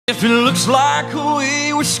If it looks like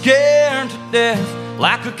we were scared to death,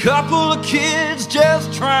 like a couple of kids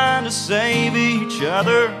just trying to save each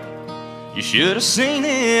other, you should have seen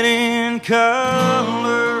it in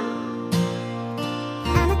color.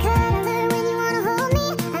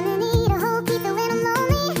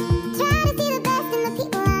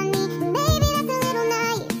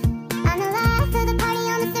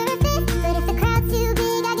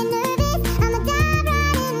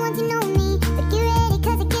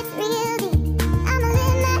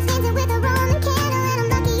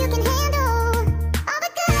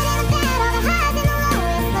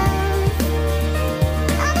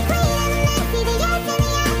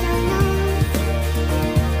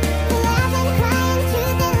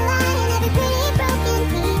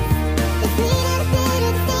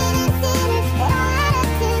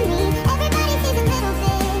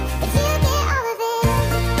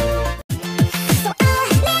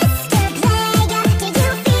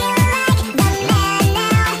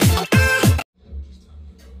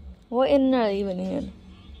 What inning are they even in?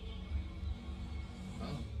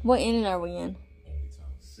 What inning are we in?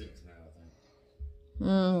 6 now, I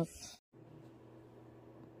think.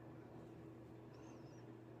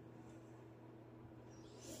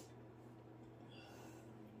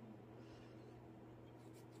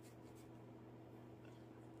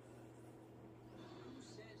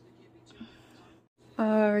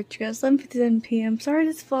 Alright, you guys, 11:57 p.m. Sorry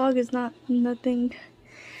this vlog is nothing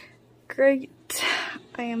great.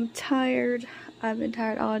 I am tired. I've been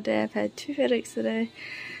tired all day. I've had 2 headaches today.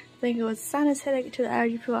 I think it was sinus headache to the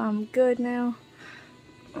allergy pill. I'm good now.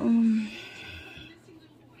 Kind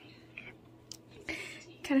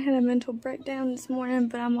of had a mental breakdown this morning,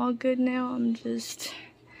 but I'm all good now. I'm just,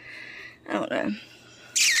 I don't know.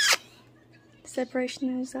 Separation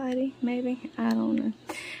anxiety, maybe. I don't know.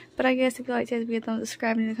 But I guess if you like to, give a thumbs up,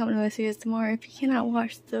 subscribe, and comment on see us tomorrow. If you cannot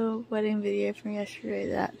watch the wedding video from yesterday,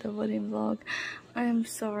 the wedding vlog, I am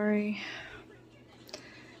sorry.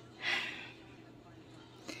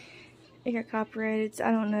 It got copyrighted, so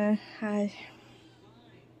I don't know.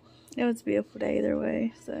 It was a beautiful day either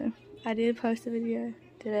way, so I did post a video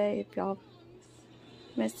today. If y'all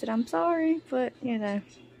missed it, I'm sorry, but you know,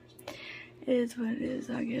 it is what it is,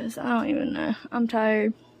 I guess. I don't even know. I'm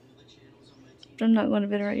tired. I'm not going to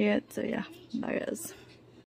bed right yet, so yeah, bye guys.